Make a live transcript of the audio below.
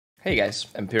Hey guys,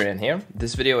 Empyrean here.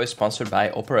 This video is sponsored by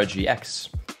Opera GX.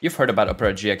 You've heard about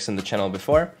Opera GX in the channel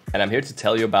before, and I'm here to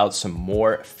tell you about some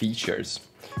more features.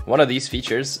 One of these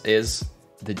features is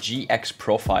the GX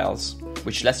profiles,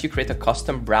 which lets you create a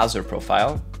custom browser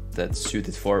profile that's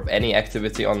suited for any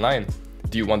activity online.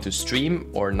 Do you want to stream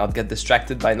or not get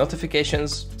distracted by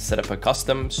notifications? Set up a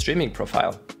custom streaming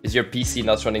profile. Is your PC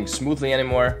not running smoothly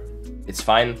anymore? It's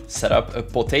fine, set up a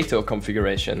potato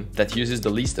configuration that uses the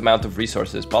least amount of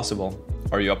resources possible.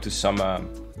 Are you up to some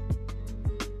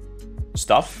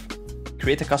stuff?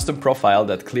 Create a custom profile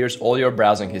that clears all your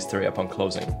browsing history upon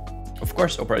closing. Of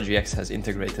course, Opera GX has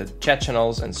integrated chat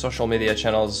channels and social media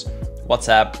channels,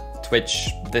 WhatsApp, Twitch,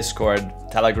 Discord,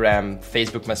 Telegram,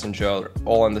 Facebook Messenger,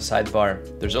 all on the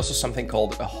sidebar. There's also something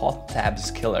called a hot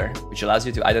tabs killer, which allows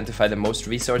you to identify the most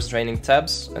resource draining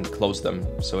tabs and close them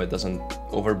so it doesn't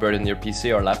overburden your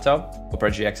PC or laptop.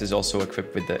 Opera GX is also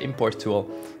equipped with the import tool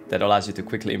that allows you to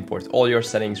quickly import all your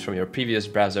settings from your previous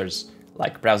browsers,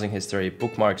 like browsing history,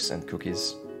 bookmarks, and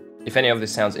cookies. If any of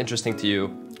this sounds interesting to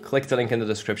you, click the link in the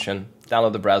description,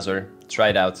 download the browser, try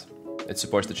it out. It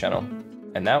supports the channel.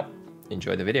 And now,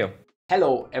 enjoy the video.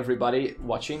 Hello everybody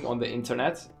watching on the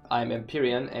internet. I'm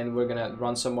Empyrean and we're gonna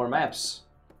run some more maps.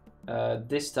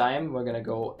 This time we're gonna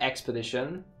go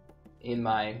Expedition in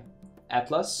my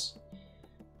Atlas.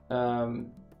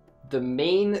 The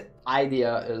main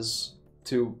idea is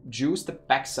to juice the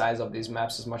pack size of these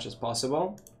maps as much as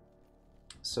possible.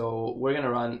 So we're gonna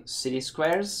run City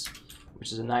Squares,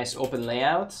 which is a nice open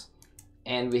layout.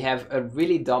 And we have a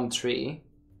really dumb tree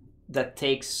that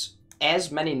takes as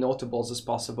many notables as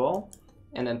possible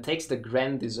and then takes the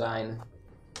Grand Design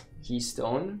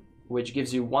keystone, which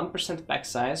gives you 1% pack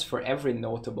size for every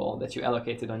notable that you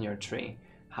allocated on your tree.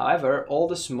 However, all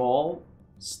the small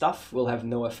stuff will have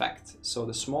no effect. So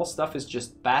the small stuff is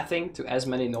just pathing to as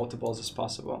many notables as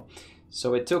possible.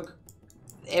 So it took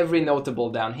every notable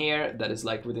down here that is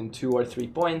like within 2 or 3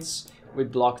 points. We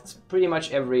blocked pretty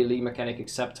much every league mechanic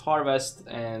except Harvest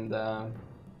and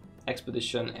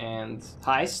Expedition and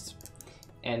Heist.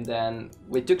 And then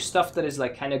we took stuff that is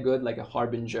like kind of good, like a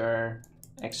Harbinger,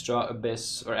 extra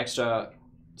Abyss, or extra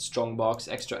Strongbox,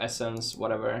 extra Essence,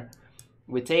 whatever.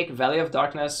 We take Valley of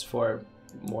Darkness for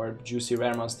more juicy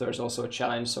rare monsters, also a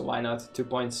challenge, so why not, 2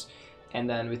 points. And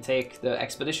then we take the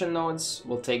Expedition nodes,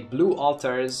 we'll take Blue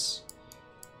Altars,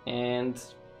 and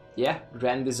yeah,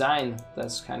 Grand Design.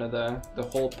 That's kind of the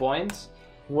whole point.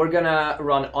 We're gonna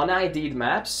run unID'd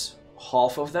maps,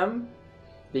 half of them,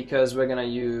 because we're gonna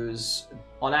use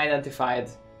unidentified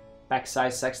pack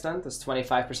size sextant. That's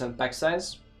 25% pack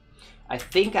size. I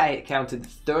think I counted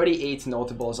 38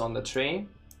 notables on the tree.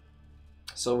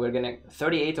 So we're gonna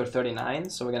 38 or 39.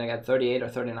 So we're gonna get 38 or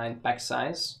 39 pack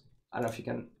size. I don't know if you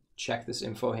can check this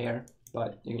info here,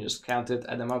 but you can just count it,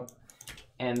 add them up.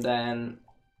 And then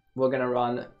we're gonna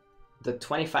run the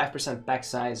 25% pack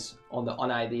size on the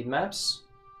unID'd maps.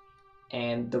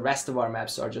 And the rest of our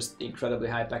maps are just incredibly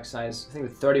high pack size. I think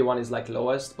the 31 is like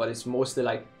lowest, but it's mostly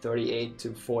like 38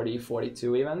 to 40,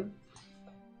 42 even.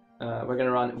 We're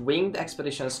gonna run Winged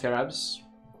Expedition Scarabs.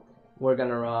 We're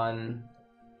gonna run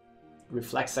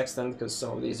Reflect Sextant, because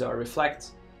some of these are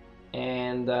Reflect.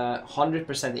 And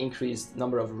 100% increased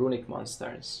number of Runic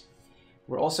monsters.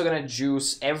 We're also gonna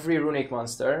juice every Runic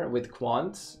monster with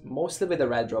Quant, mostly with a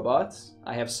red robot.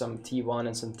 I have some T1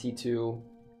 and some T2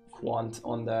 Quant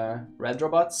on the red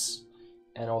robots,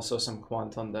 and also some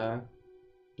Quant on the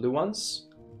blue ones.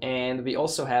 And we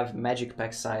also have magic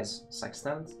pack size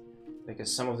sextant,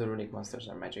 because some of the runic monsters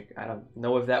are magic. I don't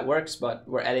know if that works, but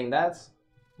we're adding that.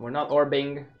 We're not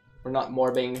orbing, we're not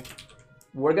morbing.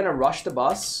 We're gonna rush the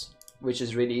boss, which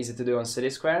is really easy to do on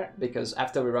City Square, because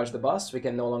after we rush the boss, we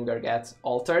can no longer get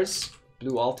altars,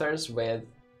 blue altars with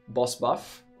boss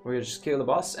buff. We're gonna just kill the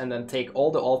boss and then take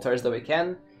all the altars that we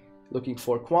can, looking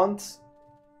for Quant,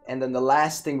 and then the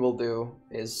last thing we'll do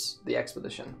is the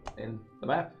Expedition in the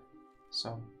map.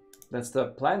 So that's the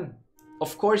plan.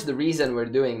 Of course, the reason we're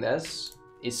doing this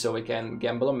is so we can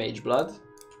gamble on Mage Blood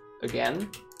again.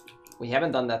 We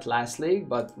haven't done that last league,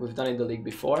 but we've done it the league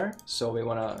before, so we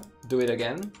want to do it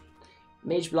again.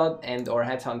 Mage Blood and or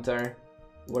Headhunter.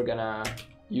 We're gonna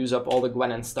use up all the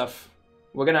Gwen and stuff.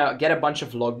 We're gonna get a bunch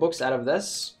of logbooks out of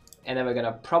this, and then we're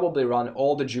gonna probably run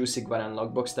all the juicy Gwenan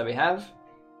logbooks that we have,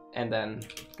 and then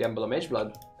gamble a Mage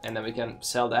Blood, and then we can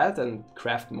sell that and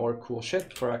craft more cool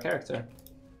shit for our character.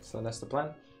 So that's the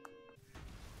plan.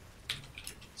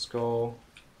 Let's go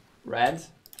red.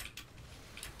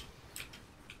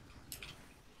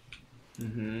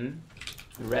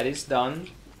 Red is done.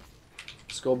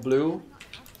 Let's go blue.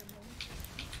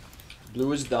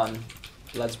 Blue is done.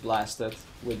 Let's blast it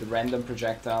with random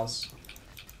projectiles.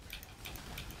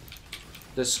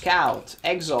 The Scout,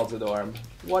 Exalted Orb.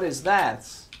 What is that?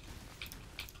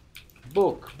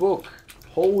 Book, book.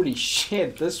 Holy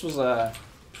shit, this was a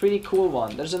pretty cool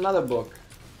one. There's another book.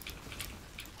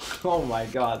 Oh my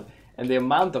god. And the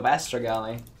amount of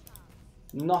Astragali.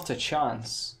 Not a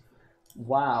chance.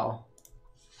 Wow.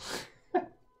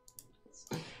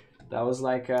 That was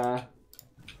like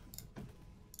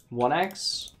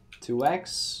 1x,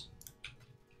 2x.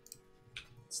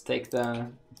 Let's take the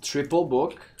triple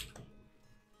book.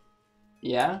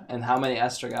 Yeah, and how many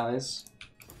Astragalis?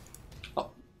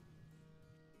 Oh.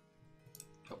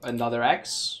 Another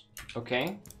X.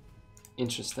 Okay.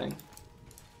 Interesting.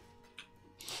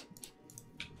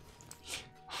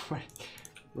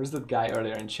 Where's that guy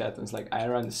earlier in chat? It was like, I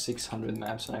ran the 600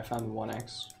 maps and I found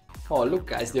 1x. Oh, look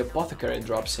guys, the apothecary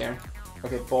drops here.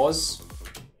 Okay, pause.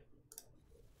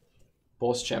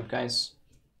 Pause champ, guys.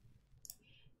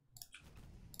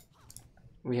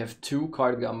 We have 2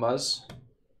 card gambas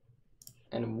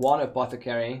and 1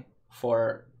 apothecary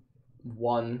for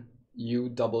 1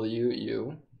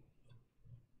 UWU.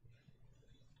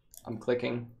 I'm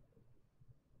clicking.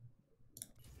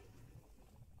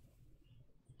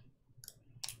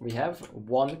 We have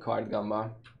 1 card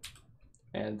gamba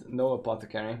and no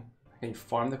apothecary. Can you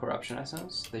farm the corruption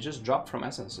essence? They just drop from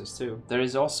essences too. There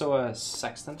is also a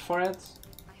sextant for it.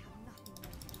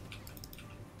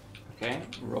 Okay,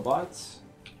 robot.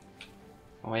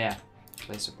 Oh yeah,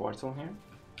 place a portal here.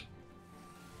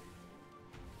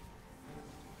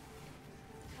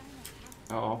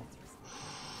 Uh-oh.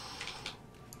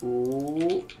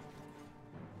 Ooh.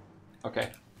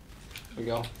 Okay, here we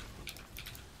go.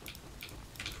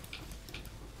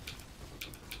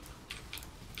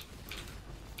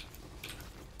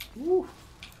 Woo.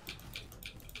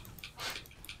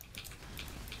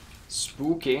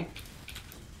 Spooky.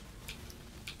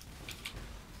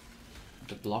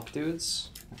 The block dudes?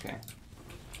 Okay.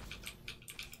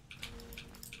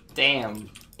 Damn,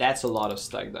 that's a lot of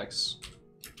stack decks.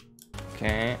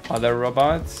 Okay, other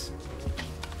robots.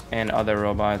 And other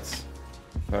robots.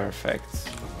 Perfect.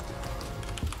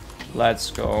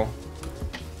 Let's go.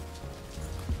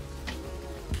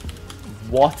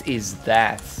 What is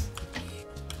that?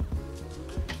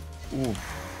 Oof.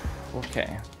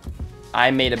 Okay.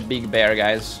 I made a big bear,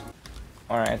 guys.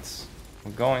 Alright.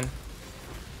 I'm going.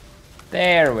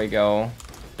 There we go.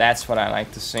 That's what I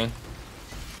like to see.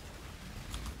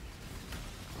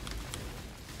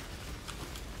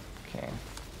 Okay.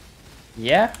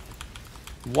 Yeah.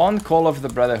 1 Call of the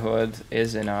Brotherhood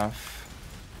is enough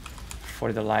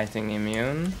for the lighting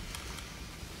immune.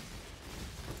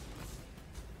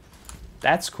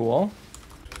 That's cool.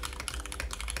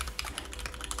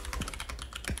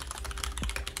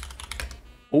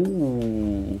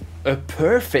 Ooh, a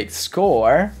perfect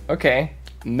score. Okay,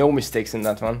 no mistakes in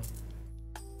that one.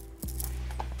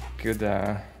 Good,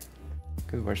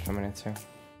 good words per minute too.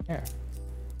 Yeah.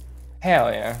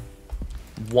 Hell yeah.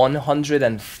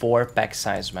 104 pack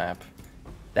size map.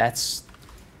 That's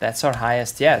our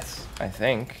highest yet, I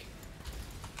think.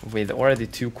 With already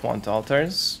 2 quant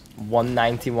altars,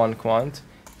 191 quant,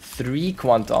 3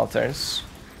 quant altars,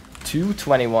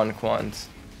 221 quant.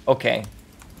 Okay,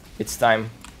 it's time.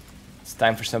 It's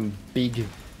time for some big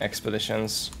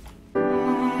expeditions.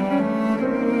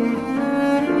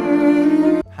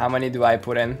 How many do I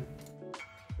put in?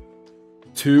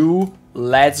 2.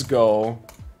 Let's go.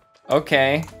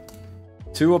 Okay.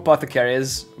 2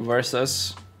 apothecaries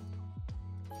versus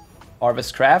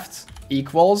Harvest Craft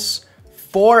equals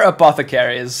 4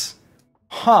 apothecaries.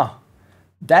 Huh.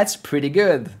 That's pretty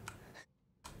good.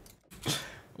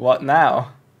 What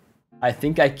now? I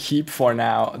think I keep for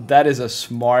now. That is a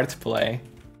smart play.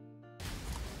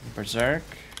 Berserk.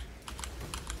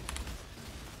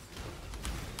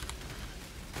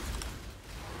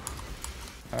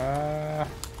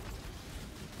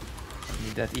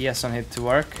 Need that ES on hit to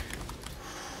work.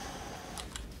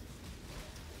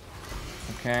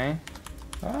 Okay.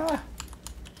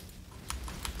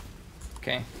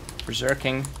 Okay.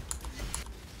 Berserking.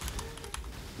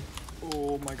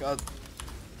 Oh my god.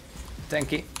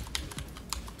 Tanky.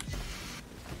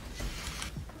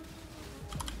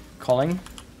 Calling.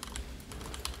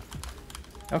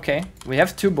 Okay, we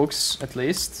have 2 books at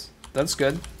least. That's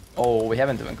good. Oh, we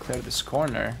haven't even cleared this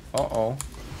corner. Uh-oh.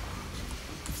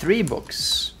 3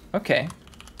 books. Okay.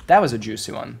 That was a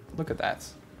juicy one. Look at that.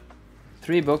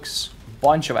 3 books.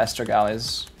 Bunch of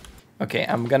Astragalis. Okay,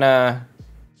 I'm gonna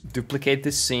duplicate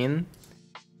this scene.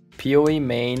 PoE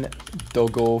main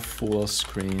Doggo full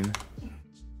screen.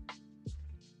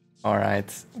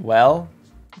 Alright. Well,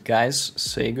 guys,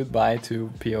 say goodbye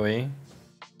to PoE.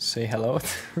 Say hello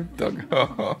to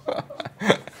Doggo.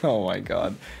 Oh my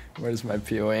god. Where's my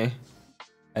PoE?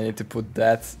 I need to put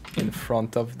that in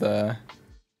front of the...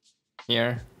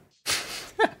 Here.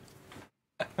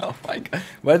 Oh my god.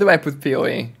 Where do I put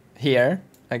PoE? Here,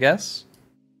 I guess.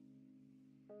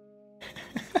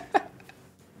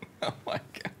 Oh my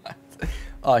god.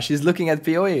 Oh, she's looking at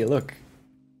PoE, look.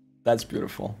 That's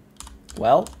beautiful.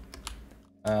 Well,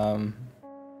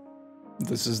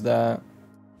 this is the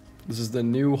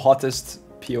new hottest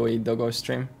PoE doggo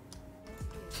stream.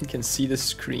 You can see the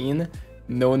screen.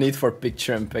 No need for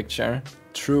picture-in-picture.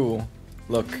 True.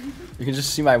 Look, you can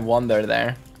just see my wonder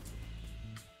there.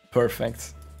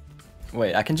 Perfect.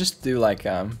 Wait, I can just do like,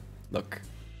 look.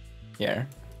 Here.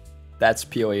 That's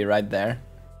PoE right there.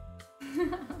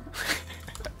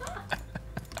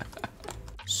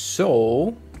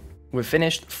 So, we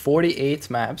finished 48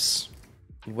 maps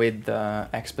with the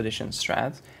expedition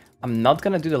strat. I'm not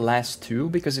gonna do the last two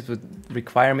because it would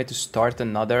require me to start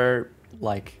another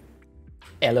like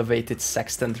elevated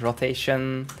sextant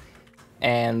rotation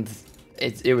and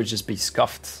it would just be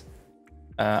scuffed.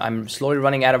 I'm slowly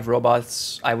running out of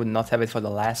robots. I would not have it for the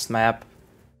last map,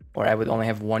 or I would only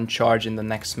have one charge in the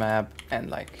next map, and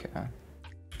like I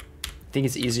think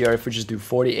it's easier if we just do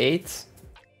 48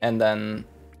 and then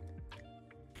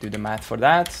do the math for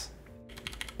that.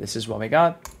 This is what we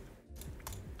got.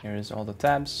 Here's all the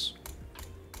tabs.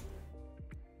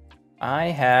 I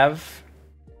have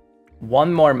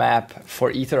one more map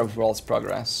for Ether of Worlds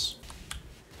Progress.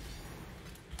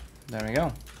 There we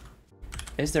go.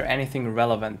 Is there anything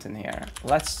relevant in here?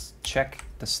 Let's check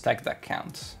the stack deck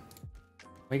count.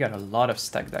 We got a lot of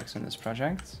stack decks in this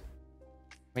project.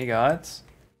 We got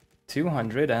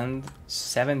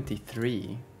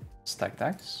 273 stack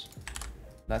decks.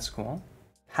 That's cool.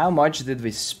 How much did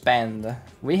we spend?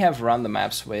 We have run the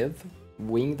maps with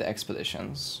Winged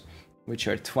Expeditions, which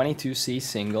are 22C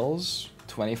singles,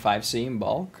 25C in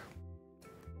bulk.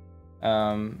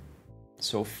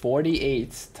 So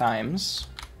 48 times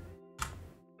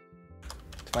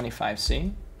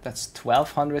 25C, that's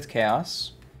 1200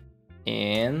 chaos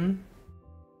in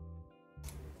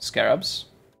scarabs.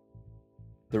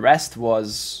 The rest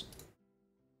was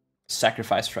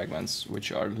sacrifice fragments,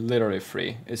 which are literally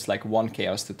free. It's like 1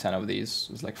 chaos to 10 of these.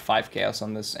 It's like 5 chaos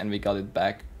on this, and we got it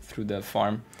back through the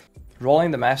farm.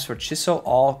 Rolling the maps for Chisel,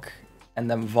 Alk,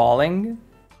 and then Voling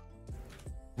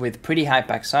with pretty high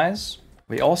pack size.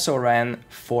 We also ran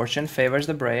Fortune Favors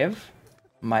the Brave,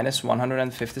 minus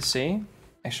 150C.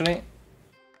 Actually,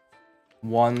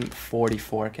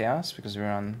 144 chaos, because we're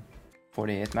on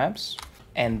 48 maps.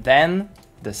 And then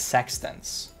the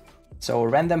sextants. So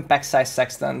random pack size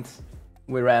sextant,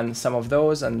 we ran some of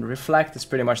those, and reflect is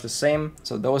pretty much the same.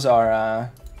 So those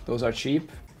are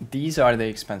cheap. These are the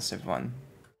expensive one,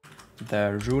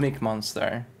 the runic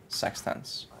monster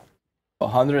sextants.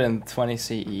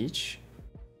 120C each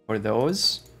for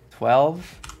those.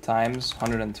 12 times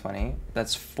 120.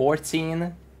 That's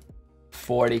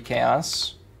 1440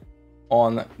 chaos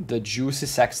on the juicy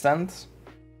sextant.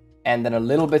 And then a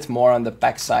little bit more on the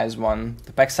pack size one.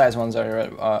 The pack size ones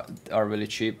are really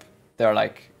cheap. They're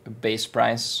like base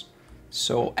price.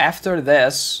 So after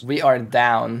this, we are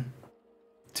down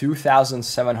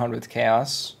 2,700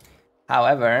 chaos.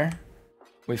 However,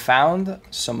 we found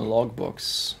some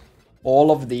logbooks.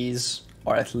 All of these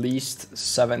are at least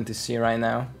 70C right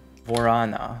now.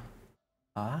 Vorana.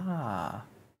 Ah.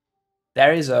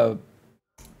 There is a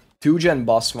 2-gen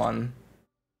boss one.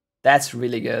 That's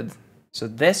really good. So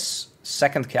this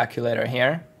second calculator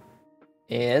here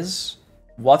is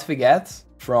what we get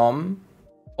from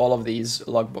all of these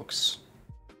logbooks.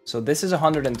 So this is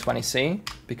 120C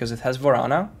because it has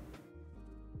Vorana.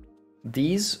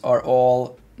 These are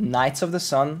all Knights of the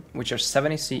Sun, which are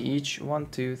 70C each. 1,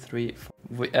 2, 3, 4.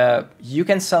 You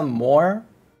can sell more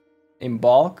in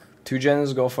bulk.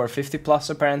 2-gens go for 50 plus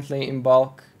apparently in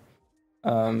bulk.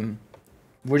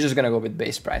 We're just gonna go with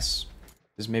base price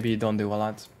because maybe you don't do a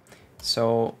lot.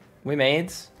 So we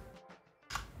made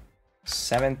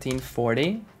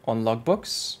 1740 on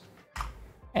logbooks.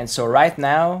 And so right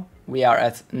now we are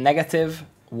at negative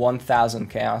 1000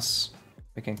 chaos.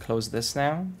 We can close this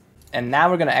now. And now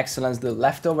we're gonna excellence the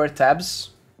leftover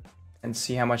tabs and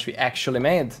see how much we actually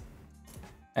made.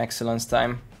 Excellence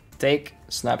time. Take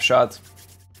snapshot.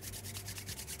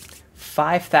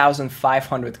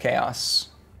 5,500 chaos.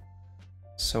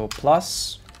 So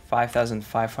plus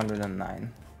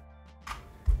 5,509.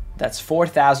 That's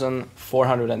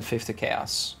 4,450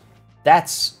 chaos.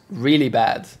 That's really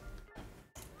bad.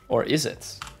 Or is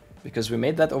it? Because we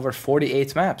made that over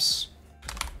 48 maps.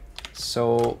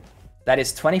 So that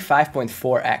is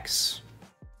 25.4x.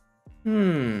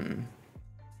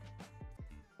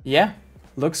 Yeah,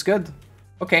 looks good.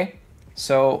 Okay,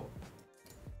 so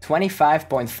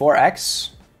 25.4x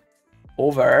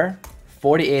over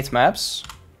 48 maps.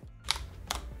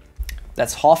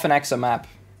 That's half an x a map.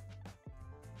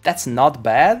 That's not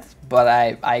bad, but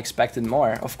I expected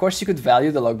more. Of course, you could value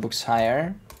the logbooks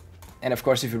higher. And of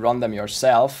course, if you run them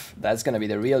yourself, that's gonna be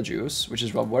the real juice, which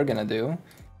is what we're gonna do,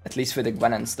 at least for the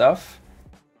Gwen and stuff.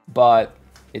 But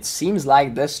it seems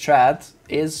like this strat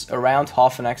is around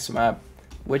half an x a map,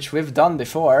 which we've done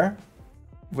before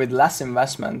with less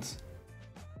investment.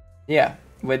 Yeah,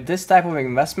 with this type of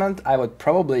investment, I would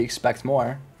probably expect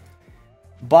more.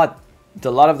 But a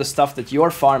lot of the stuff that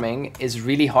you're farming is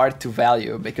really hard to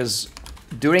value, because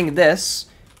during this,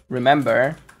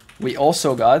 remember, we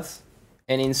also got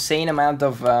an insane amount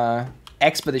of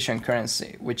expedition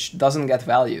currency, which doesn't get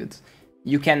valued.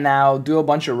 You can now do a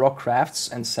bunch of rock crafts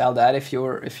and sell that if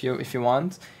you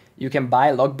want. You can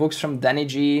buy logbooks from Danny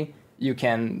G. You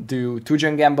can do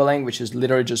Tujan gambling, which is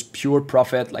literally just pure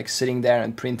profit, like sitting there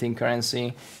and printing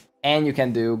currency. And you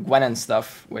can do Gwennen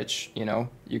stuff, which, you know,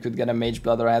 you could get a Mage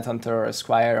Blood or Headhunter or a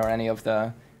Squire or any of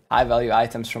the high value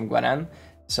items from Gwennen.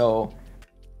 So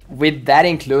with that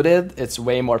included, it's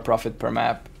way more profit per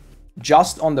map.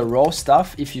 Just on the raw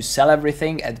stuff, if you sell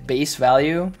everything at base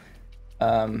value,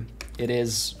 it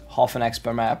is half an X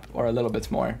per map or a little bit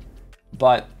more.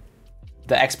 But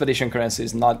the expedition currency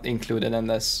is not included in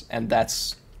this, and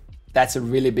that's a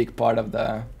really big part of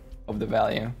the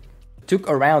value. It took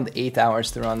around 8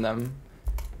 hours to run them,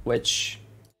 which,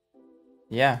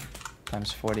 yeah,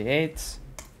 times 48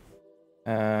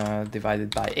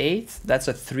 divided by 8, that's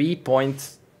a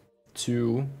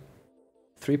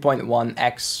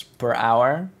 3.1x per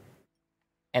hour,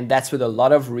 and that's with a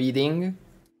lot of reading,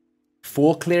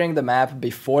 full clearing the map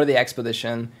before the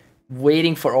expedition,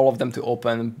 waiting for all of them to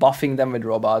open, buffing them with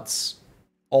robots,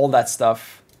 all that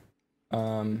stuff,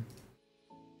 not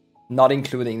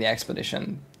including the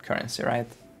expedition currency, right?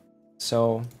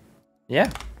 So yeah,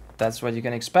 that's what you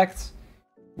can expect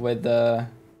with the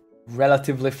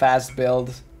relatively fast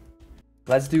build.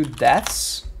 Let's do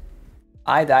deaths.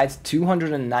 I died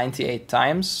 298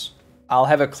 times. I'll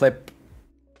have a clip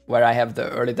where I have the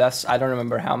early deaths. I don't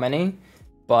remember how many,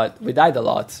 but we died a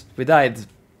lot. We died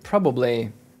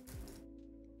probably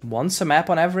once a map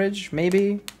on average,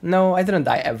 maybe? No, I didn't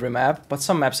die every map, but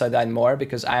some maps I died more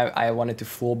because I wanted to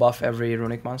full buff every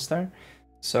runic monster.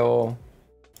 So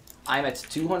I'm at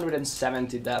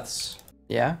 270 deaths.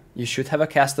 Yeah, you should have a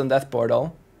cast on death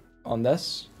portal on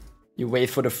this. You wait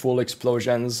for the full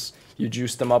explosions, you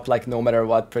juice them up like no matter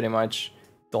what, pretty much.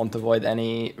 Don't avoid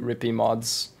any rippy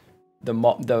mods.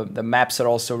 The maps are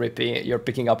also rippy. You're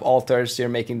picking up altars, you're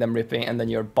making them rippy, and then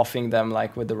you're buffing them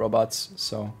like with the robots.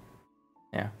 So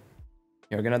yeah,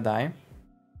 you're gonna die.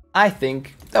 I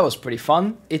think that was pretty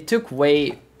fun. It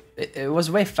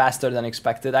was way faster than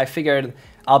expected. I figured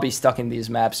I'll be stuck in these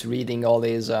maps reading all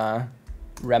these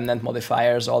remnant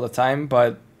modifiers all the time,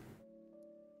 but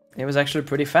it was actually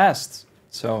pretty fast.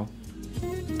 So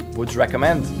would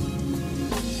recommend.